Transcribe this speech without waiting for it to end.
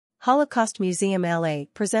Holocaust Museum LA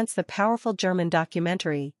presents the powerful German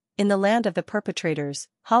documentary, In the Land of the Perpetrators,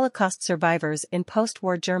 Holocaust Survivors in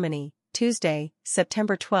Post-War Germany, Tuesday,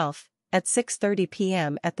 September 12, at 6:30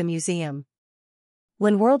 p.m. at the museum.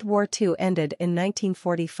 When World War II ended in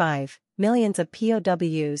 1945, millions of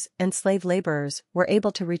POWs and slave laborers were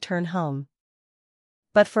able to return home.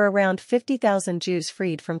 But for around 50,000 Jews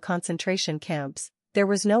freed from concentration camps, there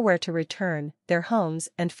was nowhere to return, their homes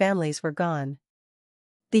and families were gone.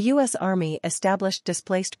 The U.S. Army established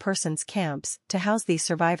displaced persons camps to house these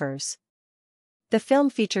survivors. The film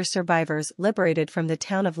features survivors liberated from the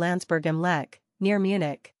town of Landsberg am Lech, near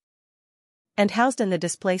Munich, and housed in the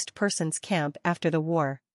displaced persons camp after the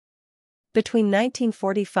war. Between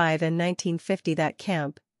 1945 and 1950, that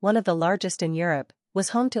camp, one of the largest in Europe,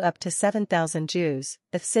 was home to up to 7,000 Jews,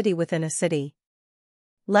 a city within a city.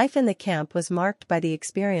 Life in the camp was marked by the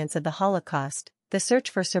experience of the Holocaust, the search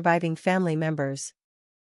for surviving family members,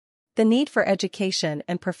 the need for education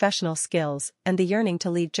and professional skills, and the yearning to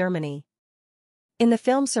leave Germany. In the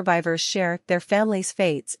film, survivors share their families'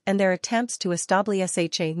 fates and their attempts to establish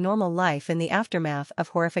a normal life in the aftermath of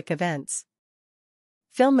horrific events.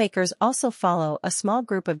 Filmmakers also follow a small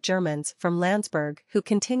group of Germans from Landsberg who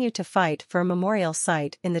continue to fight for a memorial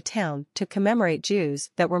site in the town to commemorate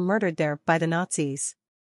Jews that were murdered there by the Nazis.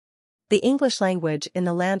 The English language In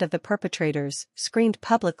the Land of the Perpetrators, screened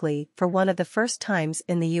publicly for one of the first times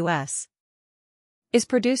in the U.S., is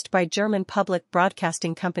produced by German public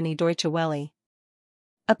broadcasting company Deutsche Welle.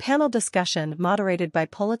 A panel discussion moderated by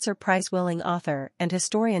Pulitzer Prize-winning author and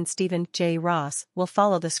historian Stephen J. Ross will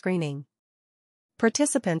follow the screening.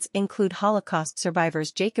 Participants include Holocaust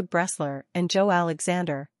survivors Jacob Bressler and Joe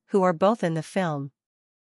Alexander, who are both in the film,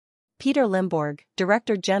 Peter Limborg,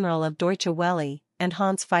 Director General of Deutsche Welle, and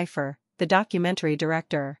Hans Pfeiffer, the documentary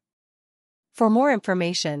director. For more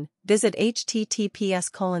information, visit